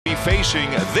facing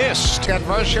this. Got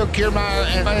Varsho, Kiermaier,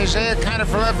 and Isaiah kind of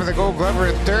for left with the Gold Glover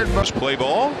at third. Play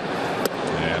ball.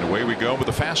 And away we go with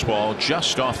the fastball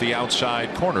just off the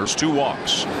outside corners. 2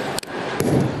 walks.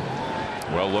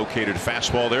 Well located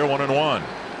fastball there, 1-1.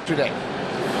 Today.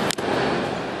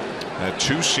 That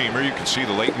 2-seamer, you can see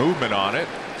the late movement on it.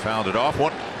 Fouled it off.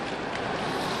 One.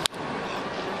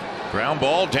 Ground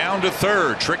ball down to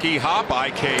third. Tricky hop.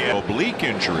 IKL. Oblique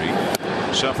injury.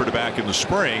 Suffered back in the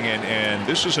spring, and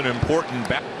this is an important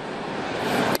back.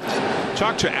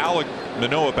 Talked to Alek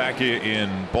Manoah back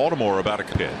in Baltimore about a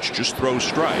pitch. Just throw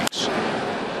strikes.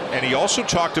 And he also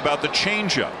talked about the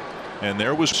changeup. And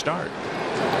there was start.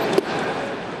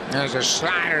 There's a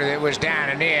slider that was down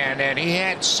and in, and he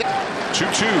had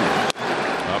 2-2.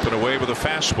 Up and away with a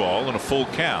fastball and a full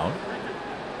count.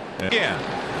 And again.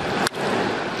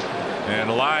 And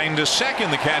line to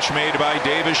second. The catch made by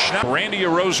Davis Schneider. Randy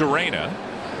Arozarena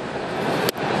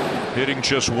hitting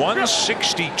just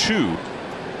 162.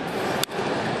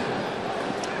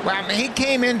 Well, he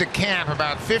came into camp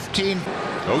about 15.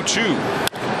 0-2.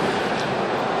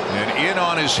 And in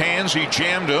on his hands, he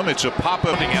jammed him. It's a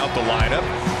pop-up out the lineup.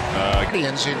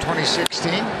 In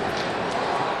 2016.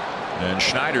 And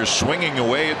Schneider swinging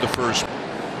away at the first.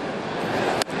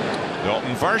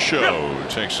 Dalton Varsho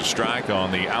takes a strike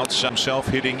on the outside himself,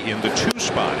 hitting in the 2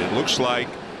 spot. It looks like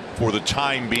for the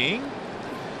time being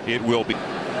it will be.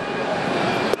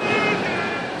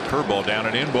 Curveball down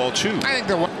and in, ball 2. I think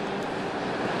the one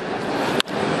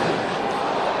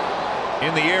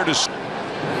in the air to.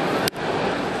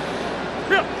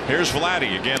 Here's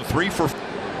Vladdy again, 3 for.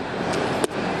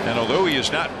 And although he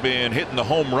has not been hitting the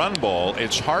home run ball,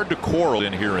 it's hard to quarrel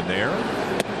in here and there.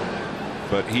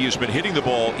 But he has been hitting the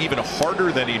ball even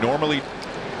harder than he normally.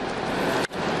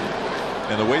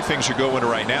 And the way things are going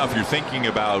right now, if you're thinking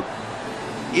about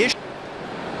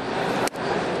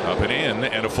up and in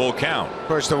and a full count. Of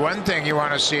course, the one thing you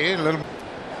want to see a little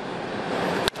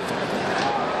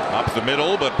up the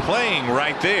middle, but playing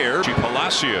right there.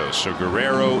 Palacios. So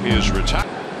Guerrero is retired.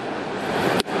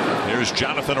 There's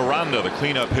Jonathan Aranda, the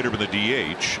cleanup hitter with the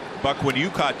DH. Buck, when you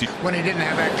caught when he didn't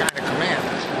have that kind of command.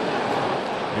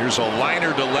 Here's a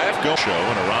liner to left. Go show,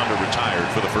 and Aranda retired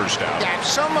for the first out. Yeah,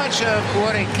 so much of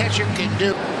what a catcher can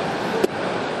do.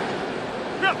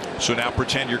 So now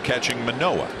pretend you're catching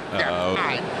Manoah.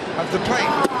 Of the plate,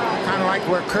 kind of like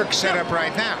where Kirk's set up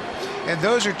right now. And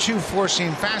those are 2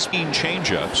 four-seam fastballs.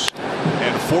 Changeups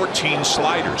and 14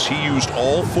 sliders. He used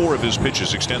all 4 of his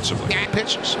pitches extensively. Yeah,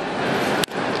 pitches.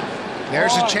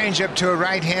 There's a changeup to a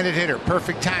right-handed hitter.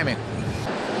 Perfect timing.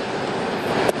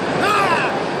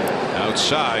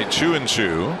 Outside,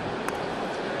 2-2.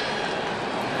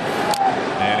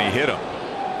 And he hit him.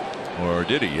 Or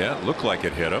did he? Yeah, it looked like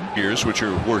it hit him. Years, which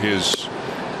were his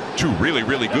 2 really,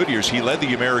 really good years. He led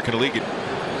the American League.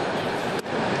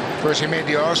 Of course, he made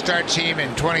the All-Star team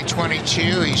in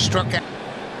 2022. He struck out.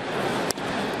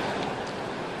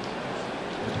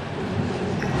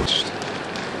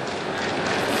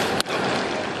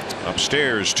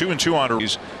 Upstairs, 2-2 on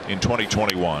in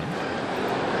 2021.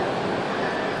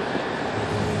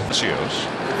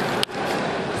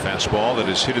 Fastball that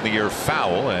is hit in the air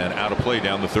foul and out of play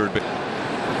down the third base.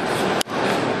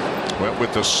 Went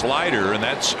with the slider, and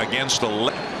that's against the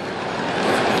left.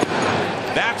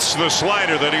 That's the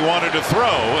slider that he wanted to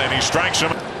throw, and he strikes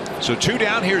him. So 2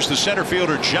 down. Here's the center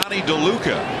fielder Johnny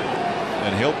DeLuca,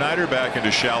 and he'll Snyder back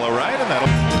into shallow right, and that'll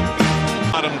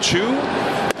bottom 2.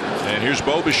 And here's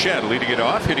Bo Bichette leading it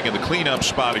off, hitting in the cleanup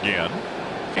spot again.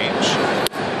 James.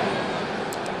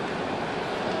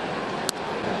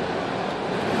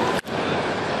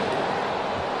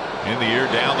 In the air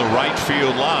down the right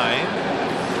field line.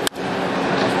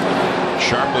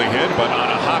 Sharply hit, but on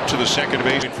a hop to the second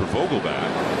base for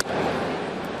Vogelbach.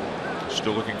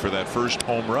 Still looking for that first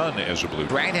home run as a Blue.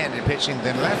 Right-handed pitching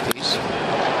than lefties.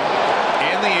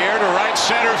 In the air to right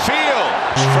center field.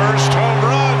 First home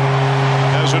run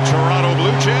as a Toronto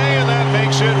Blue Jay, and that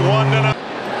makes it 1-0.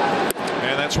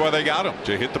 And that's why they got him,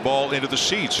 to hit the ball into the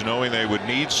seats, knowing they would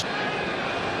need.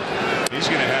 He's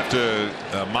going to have to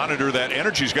monitor that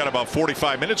energy. He's got about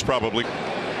 45 minutes probably.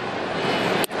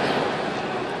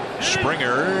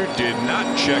 Springer did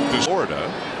not check the Florida.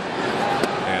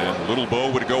 And little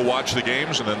Bo would go watch the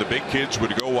games, and then the big kids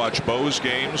would go watch Bo's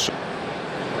games.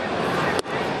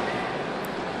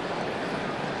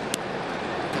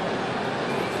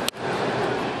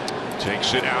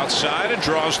 Takes it outside and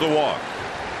draws the walk.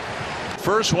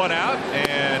 First one out,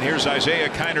 and here's Isaiah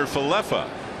Kiner-Falefa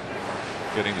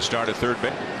getting the start at third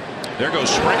base. There goes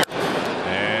Springer,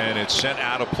 and it's sent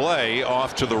out of play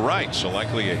off to the right, so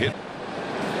likely a hit.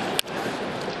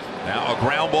 Now a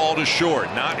ground ball to short,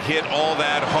 not hit all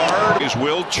that hard. Is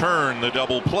will turn the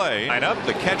double play. Line up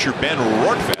the catcher Ben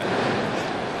Rortvedt.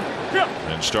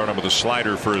 And start him with a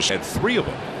slider for his had 3 of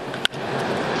them.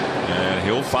 And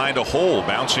he'll find a hole,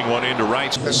 bouncing one into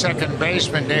right. The second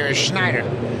baseman there is Schneider.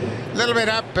 A little bit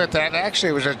up, but that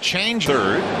actually was a change.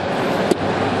 Third.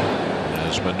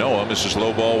 As Manoah misses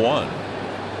low ball 1.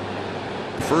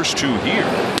 First 2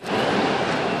 here.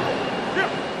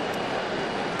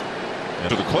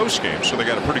 To the close game, so they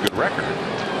got a pretty good record.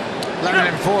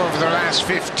 11-4 over their last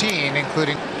 15,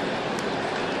 including.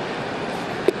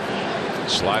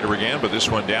 Slider again, but this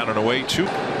one down and away 2.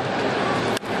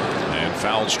 And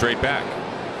fouled straight back.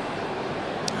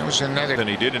 That was another than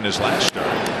he did in his last start.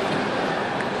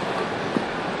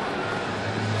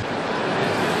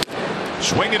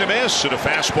 Swing and a miss, and a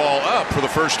fastball up for the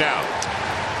first out.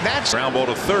 That's ground ball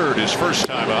to third, his first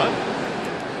time up.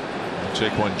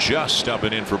 Take one just up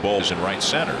and in for balls in right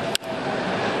center.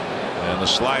 And the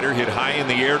slider hit high in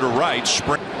the air to right.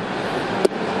 Spring.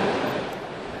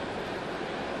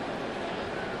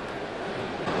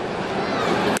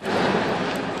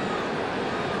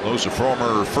 Those a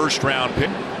former first-round pick.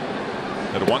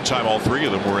 At one time, all 3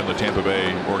 of them were in the Tampa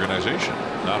Bay organization.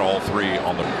 Not all 3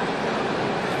 on the.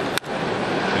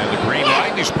 And the green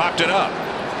light, he's popped it up.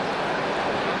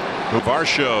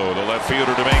 Varsho, the left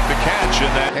fielder, to make the catch,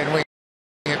 and we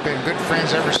have been good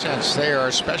friends ever since. They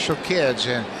are special kids,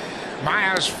 and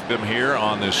Miles them here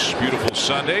on this beautiful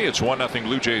Sunday. It's 1-0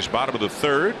 Blue Jays, bottom of the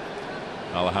 3rd.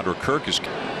 Alejandro Kirk is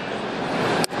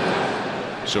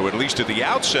so at least at the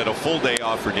outset a full day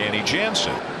off for Danny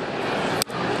Jansen,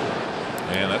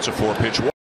 and that's a 4-pitch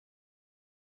walk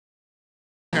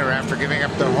after giving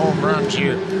up the home run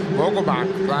to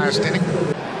Vogelbach last inning.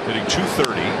 Hitting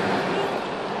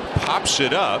 .230, pops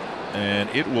it up, and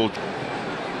it will.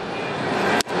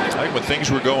 Like when things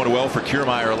were going well for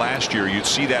Kiermaier last year, you'd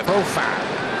see that profile.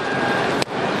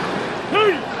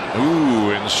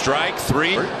 Ooh, and strike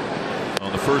 3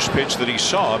 on the first pitch that he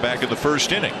saw back in the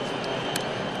first inning.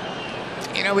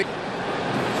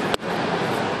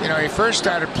 He first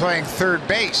started playing third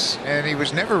base, and he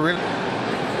was never really.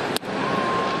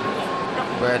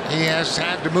 But he has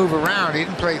had to move around. He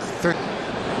didn't play third.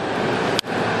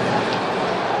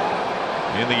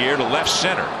 In the air to left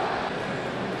center.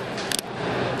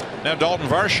 Now Dalton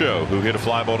Varsho, who hit a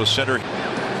fly ball to center.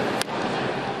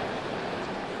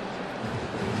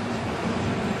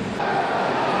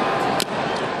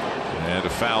 And a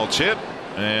foul tip,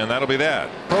 and that'll be that.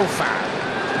 Profile.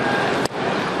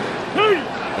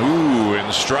 Ooh,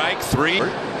 and strike 3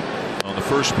 on the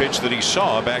first pitch that he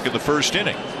saw back in the first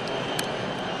inning.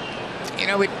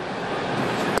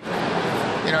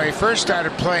 He first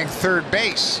started playing third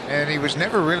base, and he was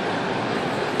never really.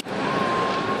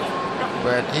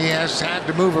 But he has had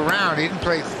to move around. He didn't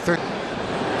play third.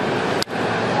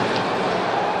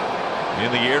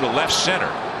 In the air to left center.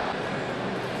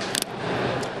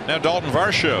 Now Dalton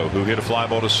Varsho, who hit a fly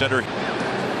ball to center.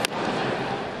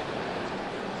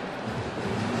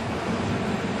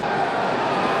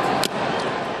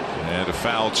 And a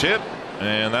foul tip,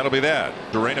 and that'll be that.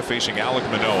 Arozarena facing Alek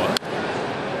Manoah.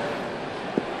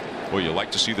 Well, you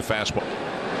like to see the fastball.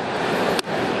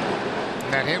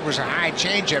 That hit was a high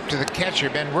changeup to the catcher,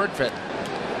 Ben Rortvedt.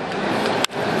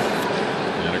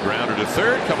 And a grounder to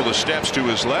third, couple of steps to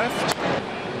his left.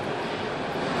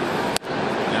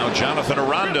 Now Jonathan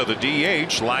Aranda, the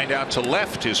DH, lined out to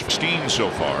left, his 15 so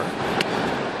far.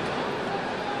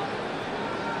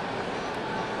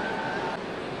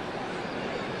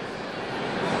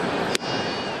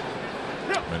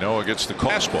 Manoah gets the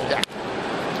fastball. Yeah.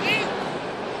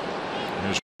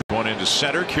 One into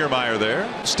center. Kiermaier there.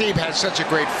 Steve has such a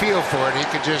great feel for it. He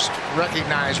could just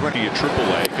recognize when he at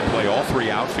AAA can play all 3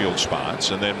 outfield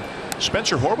spots, and then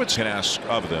Spencer Horwitz can ask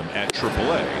of them at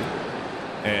AAA.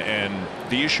 And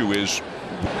the issue is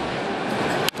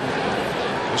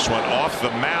this one off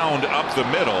the mound up the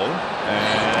middle,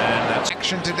 and that's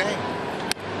action today.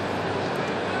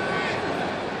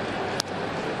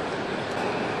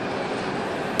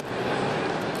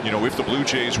 If the Blue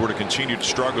Jays were to continue to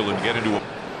struggle and get into a.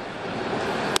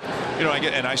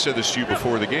 I said this to you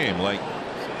before the game, like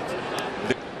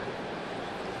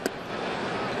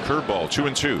curveball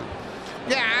 2-2.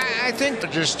 Yeah, I think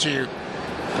just to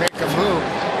make a move,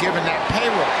 given that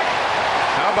payroll.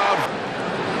 How about?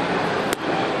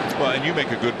 Well, and you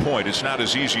make a good point. It's not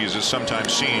as easy as it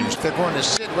sometimes seems. If they're going to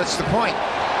sit, what's the point?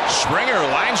 Springer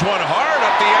lines one hard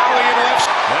up the alley and left.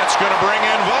 That's going to bring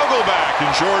in Vogelbach,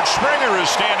 and George Springer is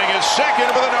standing at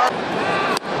second with an arm.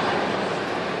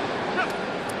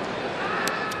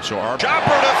 So our chopper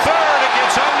to third. It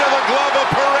gets under the glove of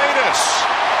Paredes.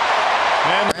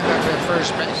 And up at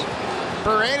first base.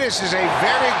 Paredes is a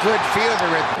very good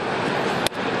fielder.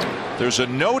 There's a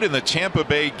note in the Tampa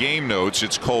Bay game notes.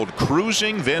 It's called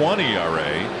cruising, then 1 ERA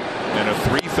and a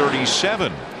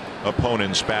 3.37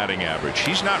 opponent's batting average.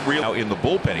 He's not really out in the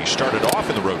bullpen. He started off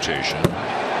in the rotation,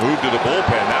 moved to the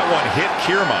bullpen. That one hit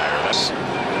Kiermaier. That's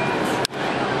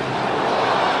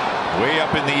way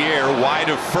up in the air, wide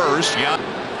of first.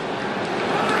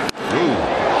 Ooh.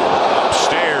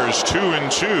 Upstairs,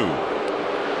 2-2.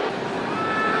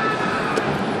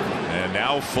 And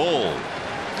now full.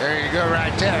 There you go,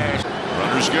 right there.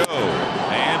 Runners go,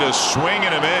 and a swing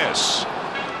and a miss.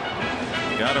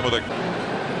 Got him with a.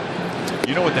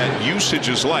 You know what that usage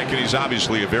is like, and he's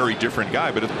obviously a very different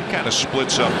guy, but it kind of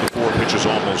splits up the 4 pitches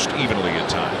almost evenly at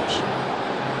times.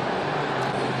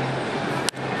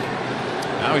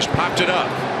 Now he's popped it up.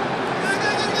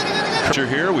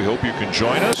 Here, we hope you can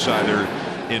join us either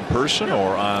in person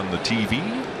or on the TV.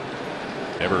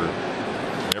 Never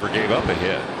gave up a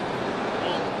hit.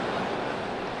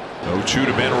 0-2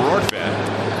 to Ben Rortvedt.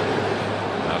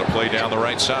 Now to play down the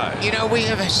right side. You know, we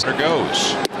have a. There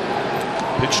goes.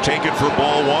 Pitch taken for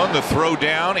ball 1. The throw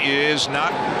down is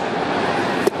not.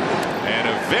 And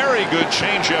a very good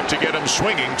changeup to get him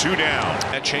swinging. 2 down.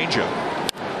 That changeup.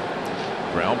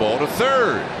 Ground ball to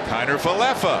third. Kiner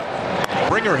Falefa.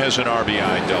 Springer has an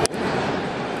RBI double.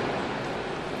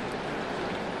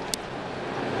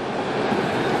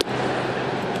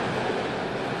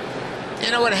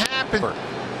 You know what happened?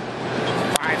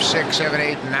 5, 6, 7,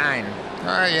 8, 9.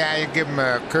 Oh yeah, you give him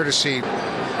a courtesy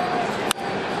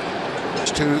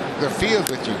to the field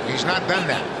with you. He's not done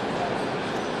that.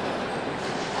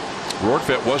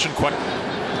 Rortvedt wasn't quite.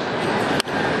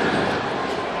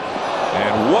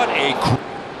 And what a.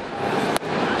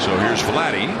 So here's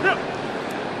Vladdy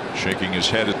shaking his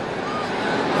head.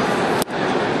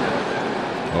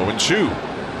 0-2.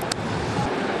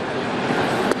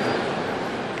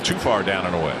 Too far down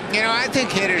and away. You know, I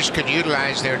think hitters could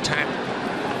utilize their time.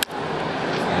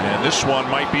 And this one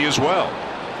might be as well.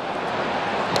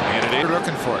 And it is. We're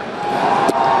looking for it.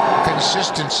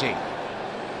 Consistency.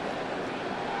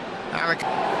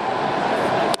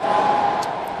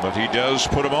 But he does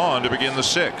put him on to begin the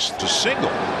 6th. To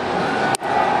single.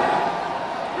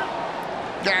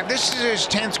 Yeah, this is his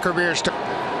 10th career start.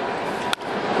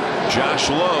 Josh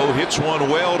Lowe hits one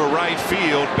well to right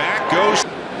field. Back goes.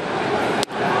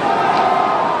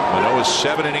 Manoah's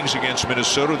 7 innings against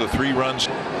Minnesota. The 3 runs.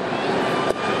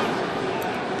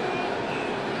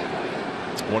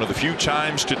 One of the few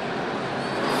times to.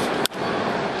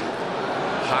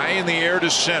 High in the air to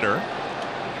center.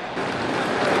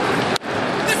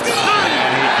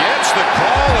 And he gets the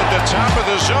call at the top of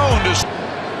the zone to.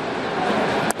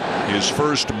 His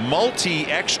first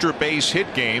multi-extra base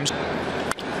hit games.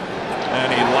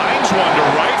 And he lines one to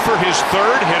right for his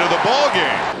 3rd hit of the ball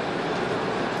game.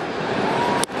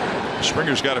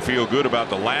 Springer's got to feel good about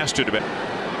the last at bat.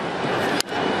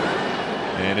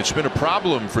 And it's been a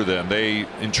problem for them. They,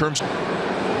 in terms. And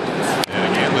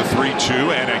again the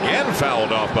 3-2, and again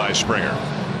fouled off by Springer.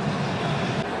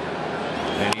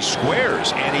 And he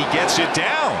squares, and he gets it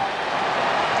down.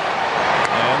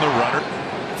 And the runner.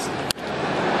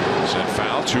 Sent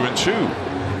foul. 2-2.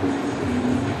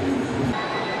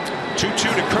 2-2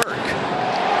 to Kirk.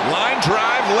 Line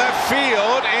drive left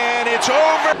field, and it's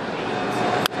over.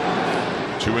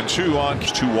 2-2 on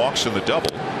 2 walks in the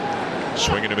double.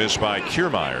 Swing and a miss by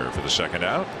Kiermaier for the 2nd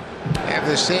out. Have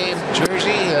the same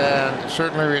jersey.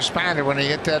 Certainly responded when he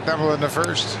hit that double in the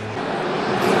 1st.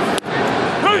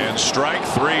 And strike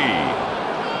 3.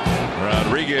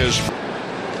 Rodríguez.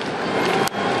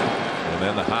 And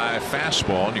then the high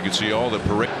fastball, and you can see all the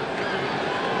parade.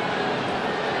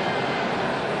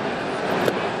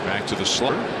 Back to the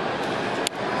slugger.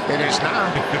 It is now.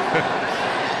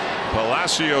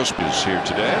 Palacios is here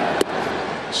today.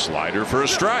 Slider for a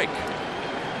strike.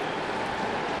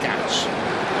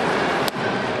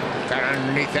 Got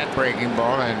underneath that breaking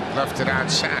ball and left it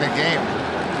outside the game.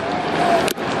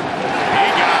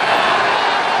 He got it.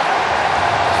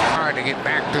 Hard to get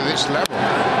back to this level.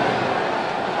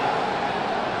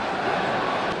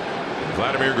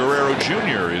 Vladimir Guerrero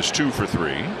Jr. is 2 for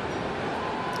 3.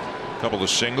 Couple of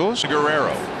singles.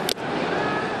 Guerrero.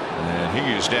 And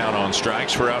he is down on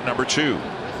strikes for out number 2.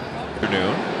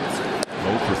 Afternoon.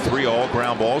 0 for 3 all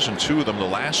ground balls, and 2 of them the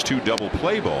last 2 double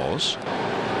play balls.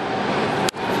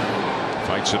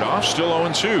 Fights it off, still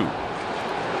 0-2.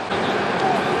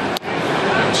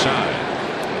 Outside.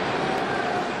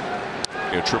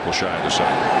 A triple shy of the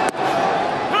side.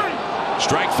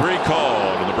 Strike 3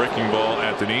 called, and the breaking ball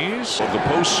at the knees of the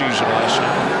postseason last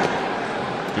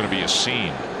night. Going to be a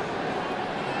scene.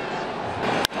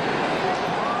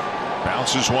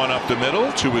 Bounces one up the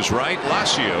middle to his right,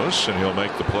 Lacios, and he'll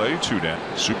make the play. 2 down.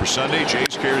 Super Sunday,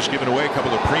 Jays Cares giving away a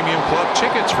couple of premium club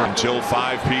tickets for until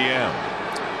 5 p.m.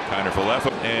 Kiner for left,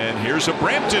 and here's a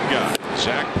Brampton guy.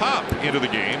 Zach Pop into the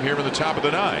game here in the top of the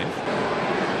 9th.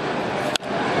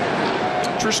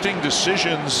 Interesting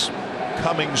decisions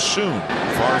coming soon.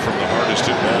 Far from the hardest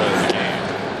hit ball in the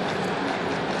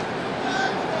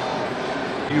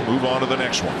game. You move on to the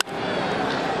next one.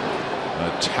 A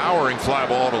towering fly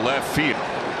ball to left field.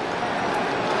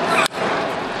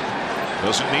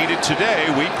 Doesn't need it today.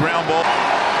 Weak ground ball.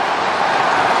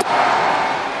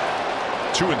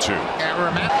 2-2. 3-2.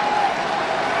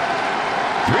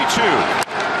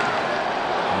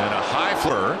 And a high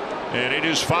flare, and it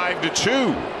is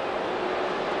 5-2.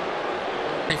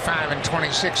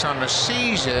 25-26 on the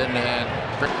season, and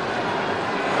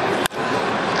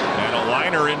a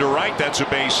liner into right. That's a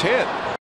base hit.